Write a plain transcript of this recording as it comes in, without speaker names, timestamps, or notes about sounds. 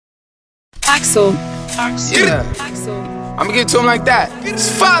Axel. Yeah. Axel. I'ma give it to him like that. It's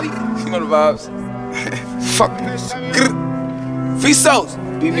Fabi. You know the vibes. Fuck this. Free souls.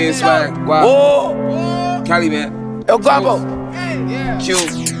 Beat me and swag. Wow. Whoa. Cali, man. El Guapo. Q.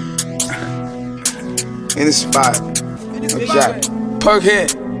 In the spot. Jack. Perk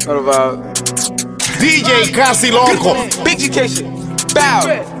head. Know the vibes. DJKAZZYLOKO. Big education. Bow.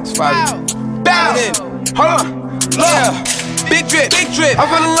 It's Fabi. Bow in. Hold on. Yeah. Big drip. Big drip. I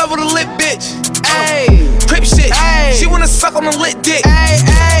fell in love with a lit bitch. Ayy. Crip shit. Ayy. She wanna suck on a lit dick. Ayy,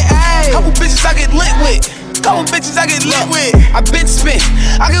 ayy, ayy. Couple bitches I get lit with. Couple bitches I get lit with. I been spent.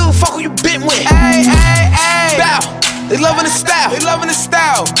 I give a fuck who you been with. Ayy, ayy, ayy. Bow. They loving the style. They loving the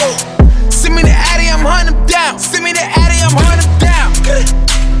style. Send me the Addy, I'm hunting them down. Send me the Addy, I'm hunting them down.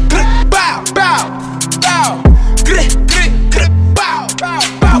 Bow, bow, bow. Bow, bow,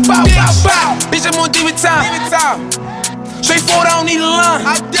 bow, bow, bow, bow. Bitch, I'm on demon time. Demon time. Straightforward, I don't need a line.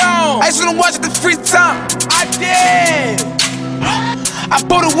 I don't. I just wanna watch it the free time. I did. I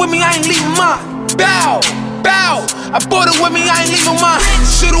bought it with me, I ain't leaving mine. Bow, bow. I bought it with me, I ain't leaving mine.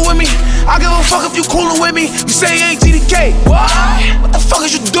 Shoot it with me. I give a fuck if you coolin' with me. You say you ain't GDK. What the fuck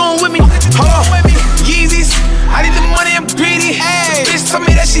is you doing with me? Hold on. Yeezys. I need the money, I'm greedy. Ay. The bitch told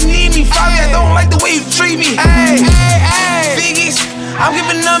me that she need me. Fabi, I don't like the way you treat me. Ay, ay, ay. Figgies. I'm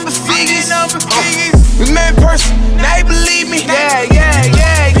giving number figures. We met in person, now he believe me. Yeah, yeah,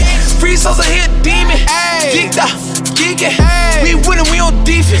 yeah, yeah. Free souls are here, demon. Geeked up, geeking. We winning, we on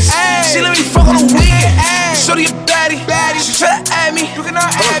defense. She let me fuck on the weekend. Shorty a baddie. She try to add me. You cannot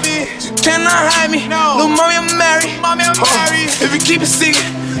add me. You cannot hide me. Little mommy, I'm married. If you keep it secret,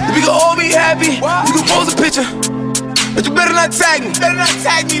 then we can all be happy. You can pose a picture, but you better not tag me.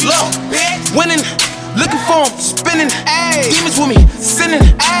 Look, winning. Looking for him, spinning. Ay. Demons with me,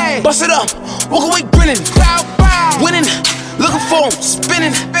 sinning. Ay. Bust it up, walk away grinning. Bow, bow. Winning, looking for him,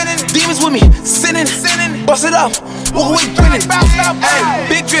 spinning. Demons with me, sinning. Bust it up, walk away grinning. Ay.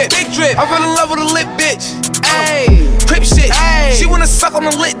 Big drip. I fell in love with a lit bitch. Ay. Crip shit. Ay. She wanna suck on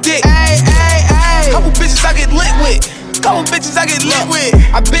a lit dick. Ay, ay, ay. Couple bitches I get lit with.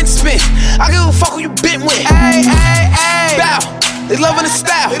 I been spent. I give a fuck who you been with. Ay, ay, ay. Bow. They loving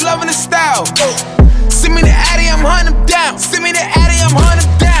the style. Send me the Addy, I'm hunting them down. Send me the Addy, I'm hunting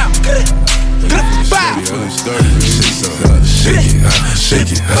them down.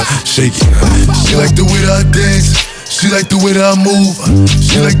 Shake it. She like the way that I dance. She like the way that I move.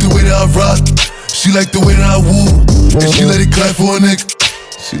 She like the way that I rock. She like the way that I woo. And she let it clap for a nigga.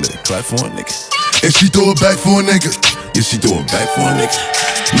 And she throw it back for a nigga. Yeah, she throw it back for a nigga.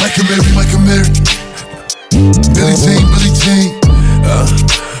 Micah Mary. Billie Jean.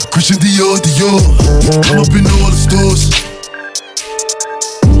 Christian Dior. I'm up in all the stores.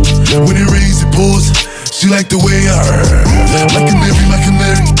 When it rains, it pours. She like the way I heard. Micah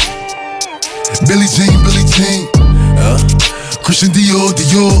Mary. Billie Jean. Christian Dior.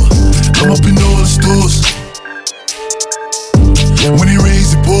 I'm up in all the stores. When it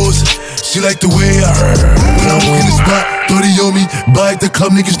rains, it pours. She like the way I heard. When I walk in the spot, 30 on me. Buy at the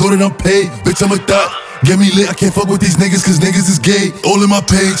club, niggas know that I'm paid. Bitch, I'm a thot. Get me lit, I can't fuck with these niggas cause niggas is gay. All in my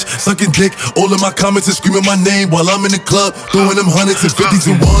page, sucking dick. All in my comments and screaming my name while I'm in the club, throwing them hundreds and fifties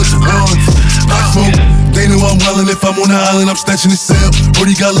and ones. I smoke, they know I'm wildin'. If I'm on the island, I'm snatching the cell.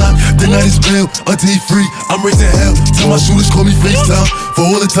 Brody got locked, the night is bail. Until he free, I'm raising hell. Tell my shooters call me FaceTime. For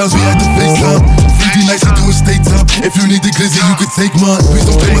all the times we had to FaceTime. 3D nights to do a state time. If you need the glizzy, you can take mine. Please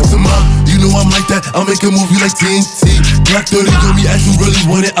don't play much to mine. You know I'm like that, I'll make a movie like TNT. Black 30 on me, as you really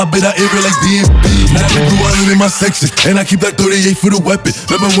want it. I bet I air it like DMB. Blue Island in my section, and I keep that 38 for the weapon.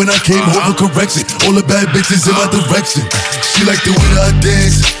 Remember when I came home for correction? All the bad bitches in my direction. She like the way that I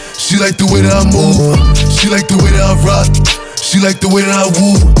dance. She like the way that I move. She like the way that I rock. She like the way that I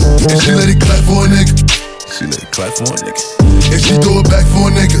woo. And she let it clap for a nigga. And she throw it back for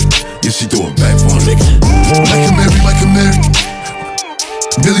a nigga. Yeah, she throw it back for a nigga. Micah Mary.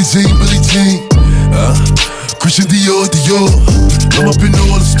 Billie Jean. Christian Dior. I'm up in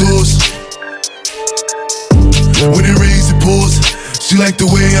all the stores. When it rains, it pours. She like the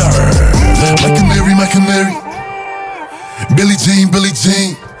way I heard. Micah Mary. Billie Jean.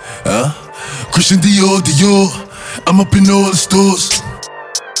 Christian Dior. I'm up in all the stores.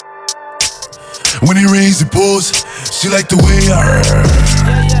 When it rains, it pours. She like the way I heard.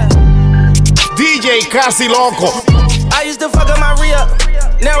 DJKAZZYLOKO. I used to fuck up my re-up.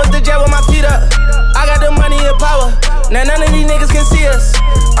 Now it's the jet with my feet up. I got the money and power. Now none of these niggas can see us.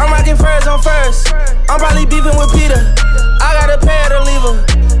 I'm rocking furs on furs. I'm probably beefing with Peter. I got a pair to leave her.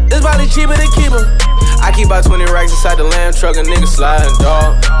 It's probably cheaper to keep her. I keep about 20 racks inside the lamb truck, a nigga sliding,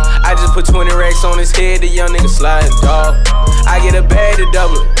 dog. I just put 20 racks on his head, the young nigga sliding, dog. I get a bag to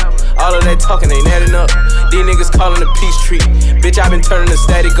double it. All of that talking ain't adding up. These niggas calling the peace treaty. Bitch, I been turning the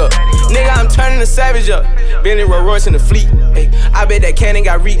static up. Nigga, I'm turning the savage up. Bentley Rolls Royce in the fleet. Ay, I bet that cannon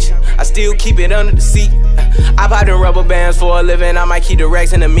got reach. I still keep it under the seat. I pop them rubber bands for a living. I might keep the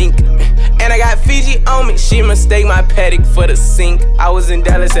racks in the mink. And I got Fiji on me. She mistake my paddock for the sink. I was in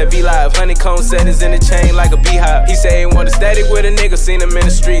Dallas at V-Live. Honeycomb settings in the chain like a beehive. He say he want a static with a nigga. Seen him in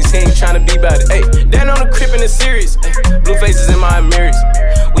the streets. He ain't tryna be about it. Ay, down on the crib in the series. Ay, blue faces in my mirrors.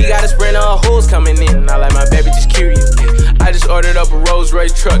 We got a sprint of hoes coming in. I like my baby just curious. Ay, I just ordered up a Rolls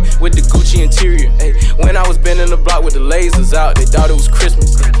Royce truck with the Gucci interior. Ay, when I was bending the block with the lasers out, they thought it was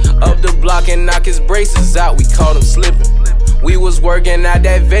Christmas. Ay, up the block and knock his braces out. We caught him slipping. We was working at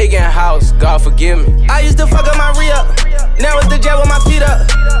that vegan house, God forgive me. I used to fuck up my re-up, now it's the jet with my feet up.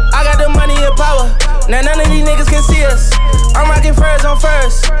 I got the money and power, now none of these niggas can see us. I'm rocking furs on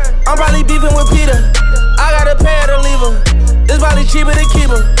first, I'm probably beefing with Peter. I got a pair to leave her, this probably cheaper to keep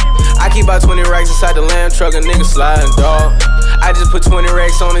her. I keep about 20 racks inside the lamb truck, a nigga sliding, dog. I just put 20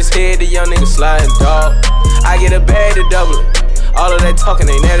 racks on his head, the young nigga sliding, dog. I get a bag to double it. All of that talking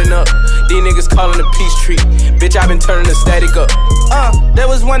ain't adding up. These niggas calling the peace treaty. Bitch, I been turning the static up. That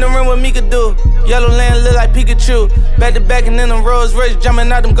was wondering what me could do. Yellow land look like Pikachu. Back to back and then them Rolls Royce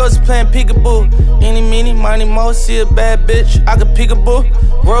jumping out them ghosts playing peekaboo. Eeny, meeny, miny, mo, see a bad bitch, I could peekaboo.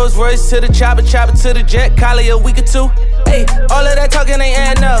 Rolls Royce to the chopper, chopper to the jet, collie a week or two. Hey, all of that talking ain't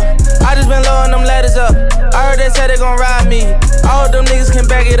adding up. I just been lowering them ladders up. I heard they say they gon' ride me. I hope them niggas can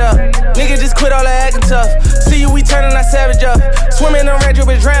back it up. Nigga just quit all that acting tough. See you, we turning our savage up. Swimming in Range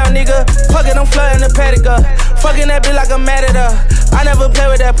Rover drown, nigga. Fuckin', I'm flooding the paddock up. Fucking that bitch like I'm mad at her. I never play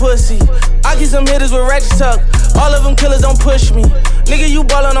with that pussy. I keep some hitters with ratchet tuck. All of them killers don't push me. Nigga, you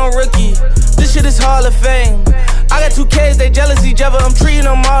ballin' on rookie. This shit is Hall of Fame. I got 2 kids, they jealous each other. I'm treating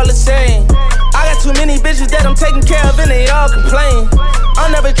them all the same. I got too many bitches that I'm taking care of and they all complain.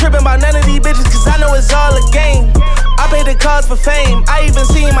 I'm never tripping about none of these bitches cause I know it's all a game. I pay the cost for fame. I even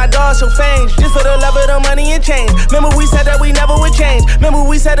seen my dog show fangs just for the love of the money and change. Remember we said that we never would change. Remember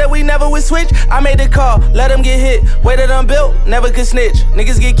we said that we never would switch. I made the call, let them get hit. Way that I'm built, never could snitch.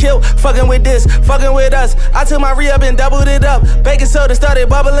 Niggas get killed, fucking with this, fucking with us. I took my re-up and doubled it up. Baking soda started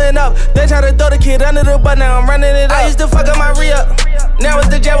bubbling up. They tried to throw the kid under the butt, now I'm running it up. I used to fuck up my re-up, now it's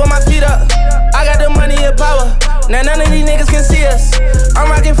the jet with my feet up. I got the money and power, now none of these niggas can see us.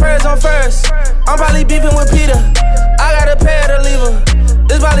 I'm rocking furs on first, I'm probably beefing with Peter. I got a pair to leave her,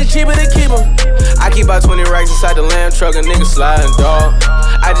 this probably cheaper to keep her. I keep about 20 racks inside the lamb truck, a nigga sliding, dog.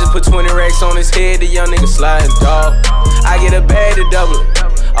 I just put 20 racks on his head, the young nigga sliding, dog. I get a bag to double it.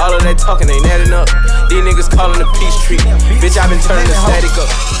 All of that talking ain't adding up. These niggas calling the peace treaty. Bitch, I been turning the static up.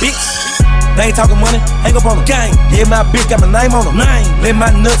 Bitch. They ain't talking money, hang up on them. Gang, yeah, my bitch got my name on them. Name, let my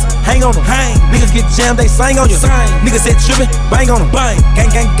nuts hang on them. Hang, niggas get jammed, they sing on you. Sing, niggas said trippin', bang on them. Bang,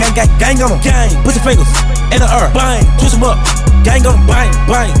 gang, gang, gang, gang, gang on them. Gang, put your fingers in the earth. Bang, twist them up. Gang on them, bang,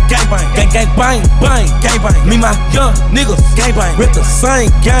 bang, gang, bang, gang, gang, bang, bang, gang, bang. Me, my young niggas, gang, bang, rip the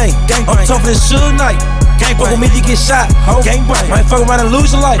same gang, gang, bang. I'm tough as Suge Knight. Gang fuck with me, you get shot, ho. Gang bang, might fuck around and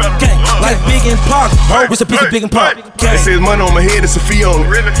lose your life. Gang, like Big and Park, ho. It's a piece of Big and Park. They says money on my head, it's a fee on it.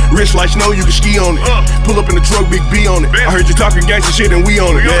 Rich like snow, you can ski on it. Pull up in the truck, big B on it. I heard you talking gangsta shit and we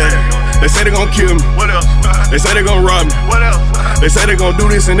on it, yeah. They say they gon' kill me. What else? They say they gon' rob me. What else? They say they gon' do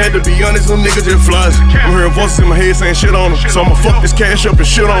this and that. To be honest, them niggas just flies. I'm hearing voices in my head saying shit on them. So I'ma fuck this cash up and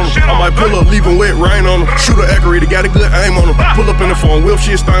shit on them. I might pull up, leave them wet, rain on them. Shooter accurate, got a good aim on them. Pull up in the phone, whip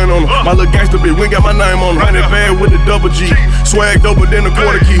shit stain on them. My little gangsta bitch, we ain't got my name on them. 100 bag with the double G. Swag doper than a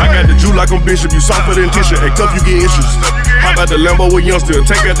quarter key. I got the Jew like I'm Bishop. You softer than tissue. Hey, tough, you get issues. How about the Lambo with youngster?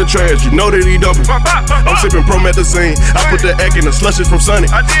 Take out the trash, you know that he dumping. I'm sipping promethazine. I put the act in the slushes from Sunny.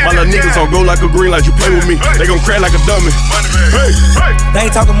 My little niggas on go like a green light. You play with me, they gon' crack like a dummy. Hey. They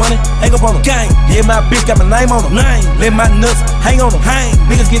ain't talking money, hang up on them. Gang, yeah, my bitch got my name on them. Name, let my nuts hang on them. Hang,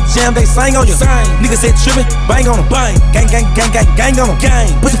 niggas get jammed, they sing on you. Sing, niggas said trippin', bang on them. Bang, gang, gang, gang, gang, gang on them. Gang,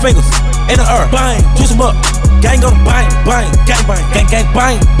 put your fingers in the earth. Bang, twist them up. Gang on them, bang, bang, gang, bang, gang, gang,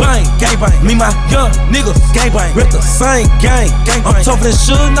 bang, bang, gang, bang. Me, my young niggas, gang, bang, rip the same gang, gang, bang. I'm tougher than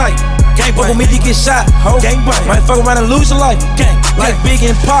Suge Knight. Gang fuck with me, you get shot, ho. Gang bang, might fuck around and lose your life. Gang, like Big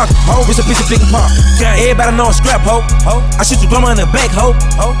and Park, ho. It's a piece of Big and Park. Gang, everybody know I'm scrap, ho. I shoot your grandma in the back, ho.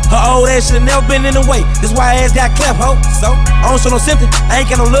 Her old ass should've never been in the way. This why her ass got clapped, ho. So I don't show no sympathy. I ain't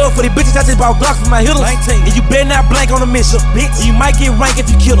got no love for these bitches. I just bought Glocks for my hitters. 19. And you better not blank on the mission, bitch. You might get rank if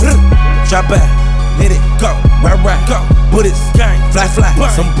you kill them. Drop back, let it go, right, go. Bullets, gang, fly, fly. Burn.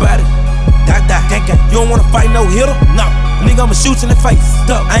 Somebody, die, die, gang, gang. You don't wanna fight no hitter? No. nigga, I'ma shoot you in the face.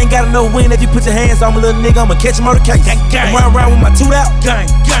 Duck. I ain't gotta know when. If you put your hands on me, little nigga, I'ma catch him on the case. I'm riding around with my toot out. Gang.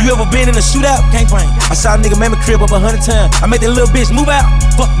 You ever been in a shootout? Gang bang. I shot a nigga, man, my crib up 100 times. I made that little bitch move out.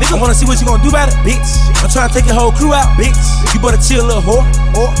 Fuck, nigga, I wanna see what you gonna do about it, bitch. I'm trying to take your whole crew out, bitch. You better chill, little whore.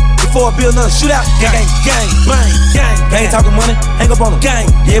 Or before I build another shootout. Gang, gang, bang, gang. They ain't talking money, hang up on them. Gang.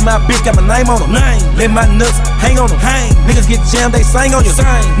 Yeah, my bitch got my name on them. Let my nuts hang on them. Hang. Niggas get jammed, they sing on you.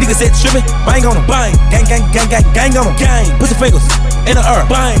 Niggas said trippin', bang on them. Bang. Gang, gang, gang, gang, gang on them. Gang. Put your fingers in the earth.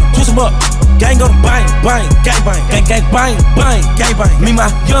 Bang. Twist them up. Gang on them. Bang, bang, gang, bang. Gang, gang, bang, bang, gang, bang. Me, my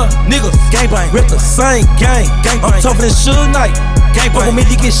young niggas, gang, bang. Rip the same gang, gang, bang. I'm tougher than Suge Knight. Gang fuck with me,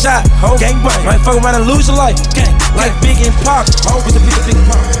 you get shot, ho. Gang bang, might fuck around and lose your life. Gang, like Big and Pop, ho. With the big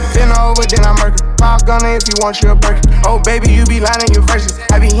pop. Been over, then I murder. Pop gunner if you want your Birkin. Oh baby, you be lying in your verses.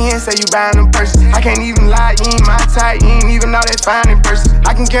 I be here and say you buying them purses. I can't even lie, you ain't my type. You ain't even know that fine in person.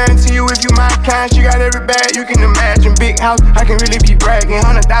 I can guarantee you if you my kind, she got every bag you can imagine. Big house, I can really be bragging.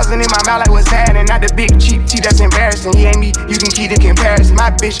 100,000 in my mouth like what's happening. Not the big cheap tea that's embarrassing. He ain't me, you can keep the comparison.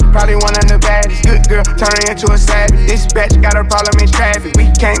 My bitch probably one of the baddest. Good girl, turn her into a savage. This bitch got a problem in traffic. We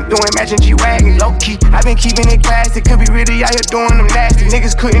can't do it, matching G-Wagon. Low key, I been keeping it classy. Could be really out here doing them nasty.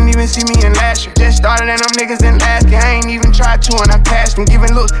 Niggas couldn't even see me in last year. Just started and them niggas in last year. I ain't even tried to and I passed them.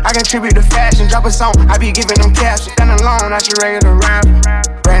 Giving looks, I contribute to fashion. Drop a song, I be giving them caps. Stand alone, not your regular rapper.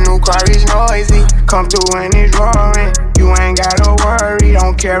 Brand new car is noisy. Come through and it's roaring. You ain't gotta worry,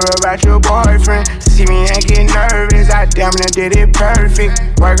 don't care about your boyfriend. See me and get nervous, I damn near did it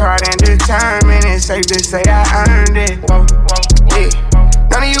perfect. Work hard and determined, it's safe to say I earned it. Whoa, yeah.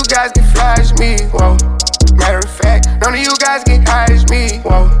 None of you guys can flash me, whoa. Matter of fact, none of you guys can hide me,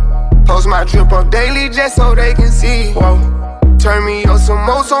 whoa. Post my drip up daily just so they can see, whoa. Turn me up some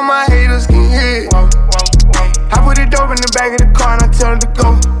more so my haters can hear, whoa. I put it dope in the back of the car and I tell her to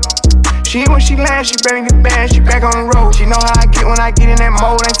go. She when she lands, she better get banned, she back on the road. She know how I get when I get in that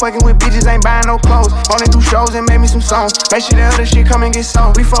mode. Ain't fucking with bitches, ain't buying no clothes. Only do shows and make me some songs. Make sure the other shit come and get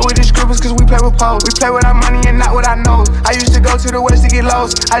sold. We fuck with the scribbles cause we play with poles. We play with our money and not with our nose. I used to go to the west to get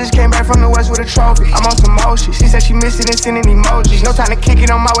lost. I just came back from the west with a trophy. I'm on some motion. She said she missed it and sending emojis. No time to kick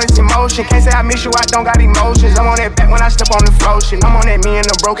it on my waist in motion. Can't say I miss you, I don't got emotions. I'm on that back when I step on the flow shit. I'm on that me and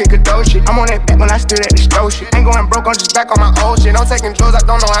the broken Kadosh shit. I'm on that back when I stood at the stove shit. Ain't going broke, I'm just back on my old shit. I'm taking drugs, I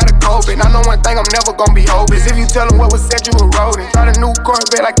don't know how to cope it. I know one thing, I'm never gonna be hopeless. If you tell them what was said, you were rolling. Got a new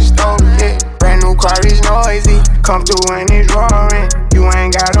Corvette like you stole it, yeah. Brand new car is noisy. Come through and it's roaring. You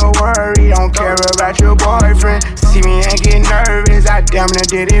ain't gotta worry, don't care about your boyfriend. See me and get nervous, I damn near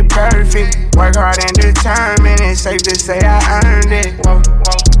did it perfect. Work hard and determined, it's safe to say I earned it. Whoa,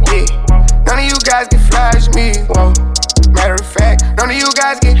 yeah. None of you guys can flash me, whoa. Matter of fact, none of you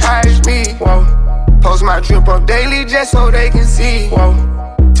guys can hide me, whoa. Post my drip up daily just so they can see, whoa.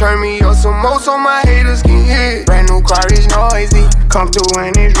 Turn me up some more so my haters can hear. Brand new car is noisy. Come through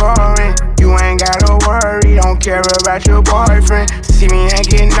and it's roaring. You ain't gotta worry, don't care about your boyfriend. See me and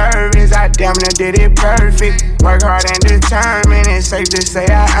get nervous, I damn near did it perfect. Work hard and determined, it's safe to say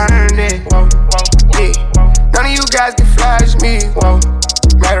I earned it. Whoa, yeah. None of you guys can flash me, whoa.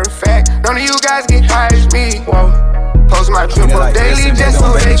 Matter of fact, none of you guys can hide me, whoa. Post my drip up daily just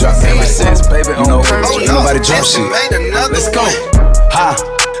so they can see. Ever since, baby, you know, nobody drop shit. Let's go.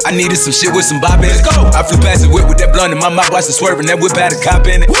 Ha. I needed some shit with some bop in it. I flew past the whip with that blunt in my mouth, watched it swerving. That whip had a cop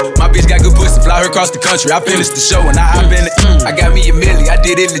in it. My bitch got good pussy, fly her across the country. I finished the show and I hop in it. I got me a milli, I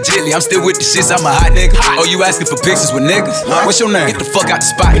did it legitly. I'm still with the shits, I'm a hot nigga. Oh, you asking for pictures with niggas? What's your name? Get the fuck out the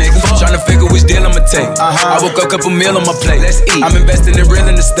spot, nigga. Tryna figure which deal I'ma take. I woke up, couple meal on my plate. Let's eat. I'm investing in real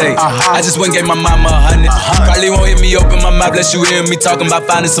estate. I just went and gave my mama 100. Probably won't hear me open my mouth, bless you hear me talking about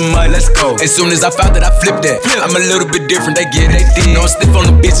finding some money. Let's go. As soon as I found that, I flipped that. I'm a little bit different, they get it. No, I'm stiff on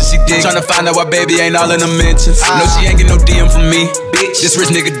the bitch and she dig. Tryna find out why baby ain't all in the mentions. No, she ain't get no DM from me. Bitch, this rich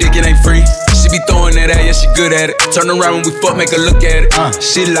nigga dick, it ain't free. She be throwing that at, yeah, she good at it. Turn around when we fuck, make her look at it.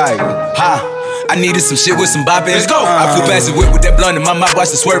 She like, ha. I needed some shit with some bop in it. Let's go. I flew past the whip with that blunt in my mouth,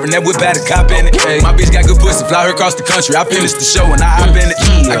 watched it swerving. That whip had a cop in it. My bitch got good pussy, fly her across the country. I finished the show and I hop in it.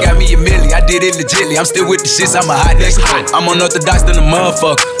 I got me a milli, I did it legitly. I'm still with the shits, I'm a hot nigga. I'm unorthodox than a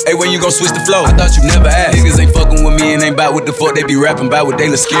motherfucker. Hey, when you gon' switch the flow? I thought you never asked. Niggas ain't fucking with me and ain't bout what the fuck they be rapping about, what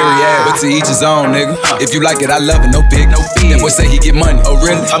they look scary ass. But to each his own, nigga. If you like it, I love it, no big, no fee. That boy say he get money. Oh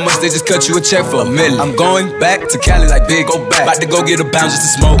really? How much they just cut you a check for $1 million? I'm going back to Cali like big, go back. About to go get a pound just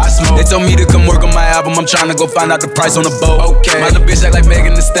to smoke. I smoke. They told me to come work work on my album, I'm tryna go find out the price on the boat. Okay. My little bitch act like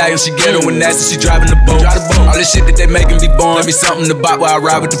Megan Thee Stallion, she ghetto and nasty, she driving the boat. All this shit that they making me born, let me something to bop while I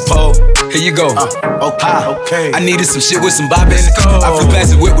ride with the pole. Here you go. Okay. I needed some shit with some bop in it. I flew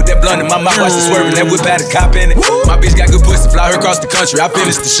past the whip with that blunt in my mouth, watched it swerving, that whip had a cop in it. My bitch got good pussy, fly her across the country. I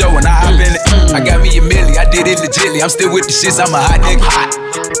finished the show and I hop in it. I got me a milli, I did it legitly. I'm still with the shits, I'm a hot nigga.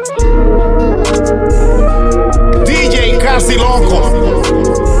 DJKAZZYLOKO.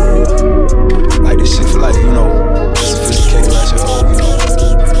 Like this shit for like, you know, sophisticated like your hoe, you know.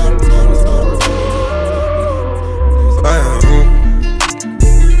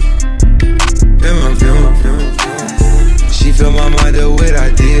 She fill my mind up with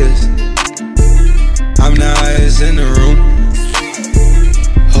ideas. I'm the highest in the room.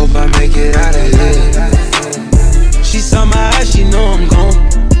 Hope I make it out of here. She saw my eyes, she know I'm gone.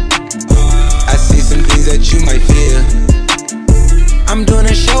 I see some things that you might fear. I'm doing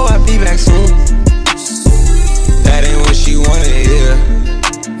a show, I'll be back soon. That ain't what she wanna hear.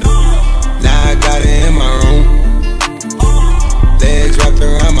 Now I got it in my room. Legs wrapped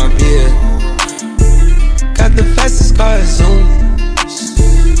around my beard. Got the fastest car Zoom.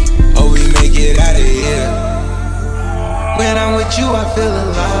 Oh, we make it out of here. When I'm with you, I feel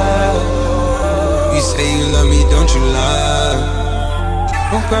alive. You say you love me, don't you lie?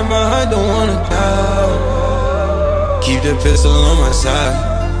 Don't cry my heart, don't wanna die. Keep the pistol on my side.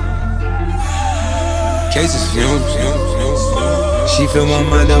 Cases fumes. She fill my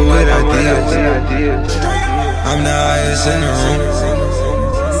mind up with ideas. I'm the highest in the room.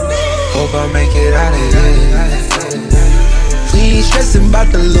 Hope I make it out of here. We ain't stressing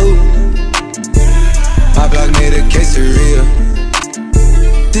about the loot. My block made a case of real.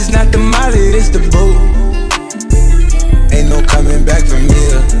 This not the molly, this the boot. Ain't no coming back from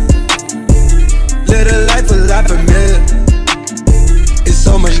here. Live a life a lot familiar. It's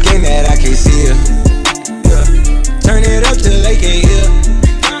so much game that I can't see it. Yeah. Turn it up till they can't hear.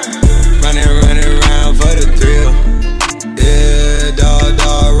 Running around for the thrill. Yeah, dog,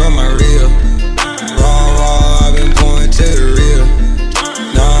 run my reel. Raw, I've been pouring to the real.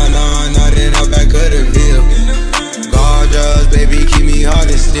 Nah, then I'm back of the bill. Gorgeous, baby, keep me hard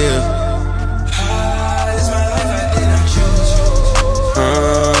and still. It's my life, I didn't choose.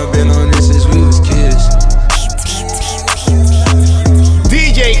 Been on this since we was kids.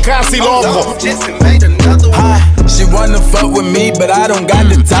 DJKAZZYLOKO. She wanna fuck with me, but I don't got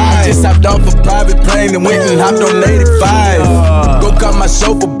the time. Just hopped off a private plane and went and hopped on 85. Go call my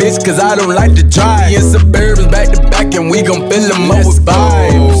chauffeur, bitch, cause I don't like to drive. Me and Suburbans back to back and we gon' fill them up with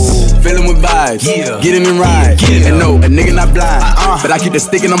vibes. Fill them with vibes, get in and ride. And no, a nigga not blind, but I keep the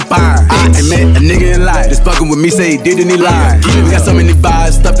stick and I'm fine. Ain't met a nigga in life, just fucking with me, say he did and he lied. We got so many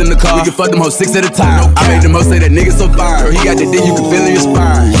vibes stuffed in the car, we can fuck them hoes 6 at a time. I made them hoes say that nigga so fine. Girl, he got the dick, you can feel in your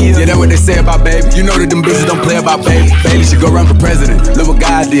spine. Yeah, that's what they say about baby. You know that them bitches don't play about baby. Baby should go run for president. Look what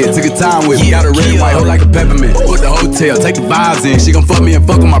God did, took a time with me. Got a red white hoe like a peppermint. Put the hotel, take the vibes in. She gon' fuck me and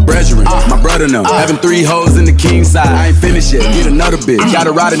fuck with my brethren. My brother them, having 3 hoes in the king side. I ain't finished yet, get another bitch. Got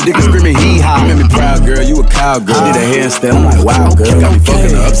a riding dick and screaming hee-haw. You made me proud, girl, you a cowgirl. Did a handstand, I'm like, wow, girl. Got me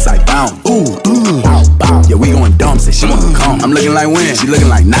fucking her upside down. Bow, bow. Yeah, we going dumb, say she wanna come. I'm looking like when, she looking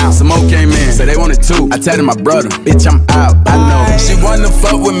like now. Some more came in, say they wanted 2. I tatted my brother, bitch, I'm out, I know. She wanna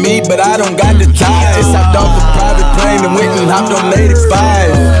fuck with me, but I don't got the time. Just hopped off a private plane and went and hopped on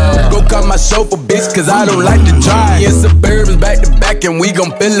 85. Go call my chauffeur, bitch, cause I don't like to drive. Me and Suburbans back to back and we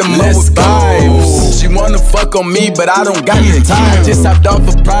gon' fill them up with vibes. She wanna fuck on me, but I don't got the time. Just hopped off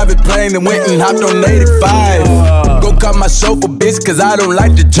a private plane and went and hopped on 85. Go call my chauffeur, bitch, cause I don't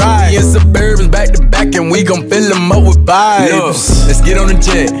like to drive. Me and Suburbans back to back and we gon' fill them up with vibes. Let's get on the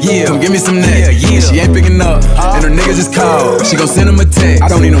jet, come give me some neck. She ain't picking up, and her niggas just called. She gon' send him a text. I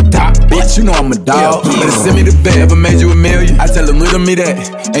don't need no top, bitch, you know I'm a dog. Better send me the bet. Ever made you $1 million? I tell them riddle me that.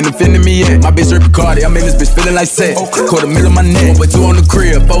 Ain't offending me yet. My bitch Rick Cardi, I made this bitch feeling like sex. $250,000 on my neck, 1.2 on the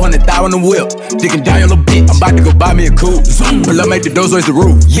crib, 400,000 on the whip. Digging down your little bitch. I'm about to go buy me a coupe. Pull up, make the doors raise the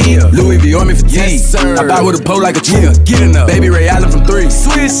roof. Louis V on me for T. I buy with a pole like a tree. Get enough. Baby Ray Allen from 3.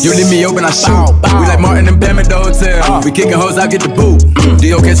 Swiss. You leave me open, I shoot. We like Martin and Bam at the hotel. We kicking hoes, I get the boot.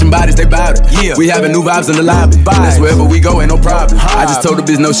 D.O. catching bodies, they bout it. We having new vibes in the lobby. That's wherever we go, ain't no problem. I just told the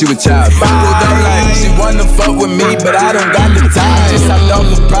bitch no, she was child. She wanna fuck with me, but I don't got the time. Just hopped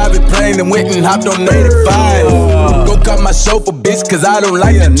off a private plane and went and hopped on 85. gon' cut my chauffeur, bitch, cause I don't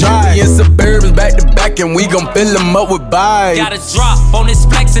like to drive. We in Suburbans back to back, and we gon' fill them up with vibes. Got a drop on this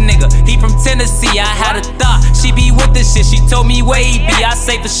flexin' nigga. He from Tennessee, I had a thought. She be with this shit, she told me where he be. I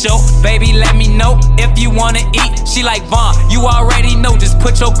say for sure, baby, let me know if you wanna eat. She like, Vaughn, you already know, just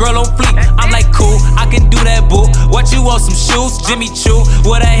put your girl on fleek. I'm like, cool, I can do that, boo. What you want, some shoes? Jimmy Choo,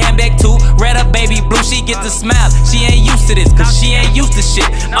 with a handbag too. Red up, baby blue, she get the smile. She ain't used to this, cause she ain't used to shit.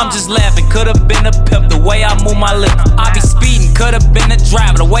 I'm just laughing, could've been a pimp, the way I move my lip. I be speeding, could've been a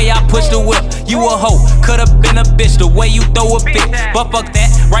driver, the way I push the whip. You a hoe, could've been a bitch, the way you throw a fit. But fuck that,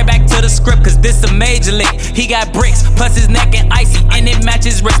 right back to the script, cause this a major lick. He got bricks, plus his neck and icy, and it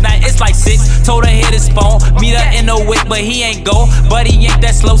matches wrist. Now it's like 6, told her hit his phone, meet her in the wick, but he ain't go. But he ain't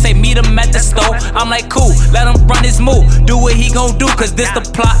that slow, say meet him at the store. I'm like, cool, let him run his move, do what he gon' do, cause this the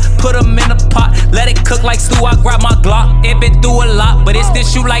plot. Put him in a pot, let it cook like stew, I grab my Glock. It been through a lot, but it's this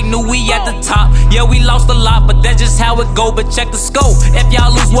shoe like new, we at the top. Yeah, we lost a lot, but that's just how it go. But check the scope, if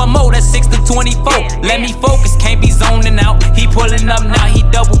y'all lose one more, that's 6 to 24. Let me focus, can't be zoning out. He pulling up now, he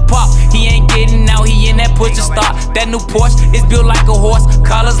double pop. He ain't getting out, he in that push to start. That new Porsche is built like a horse,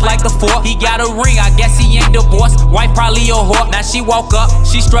 colors like a fork. He got a ring, I guess he ain't divorced. Wife probably a whore. Now she walk up,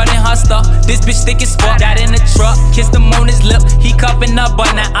 she strutting her stuff. This bitch thick as fuck. Got in the truck, kissed him on his lip. He cupping up,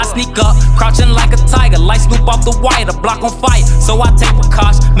 but now I sneak up, crouching like a tiger, like Snoop off the wire, the block on fire. So I take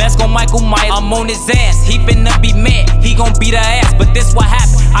precaution, mask on Michael Myers. I'm on his ass, he finna be mad. He gon' beat her ass, but this what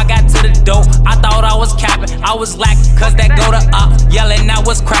happened. I got to the door, I thought I was capping. I was lacking, cause that go to up, yelling I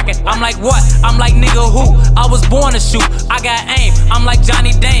was cracking. I'm like, what? I'm like, nigga, who? I was born to shoot, I got aim. I'm like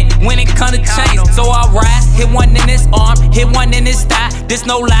Johnny Dane, when it come to change. So I rise, hit one in his arm, hit one in his thigh. This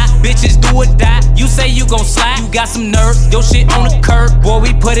no lie, bitches do or die. You say you gon' slide, you got some nerves. Your shit on the curb, boy,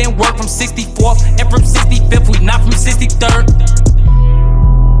 we put in work from 64th and from 65th, we not from 63rd.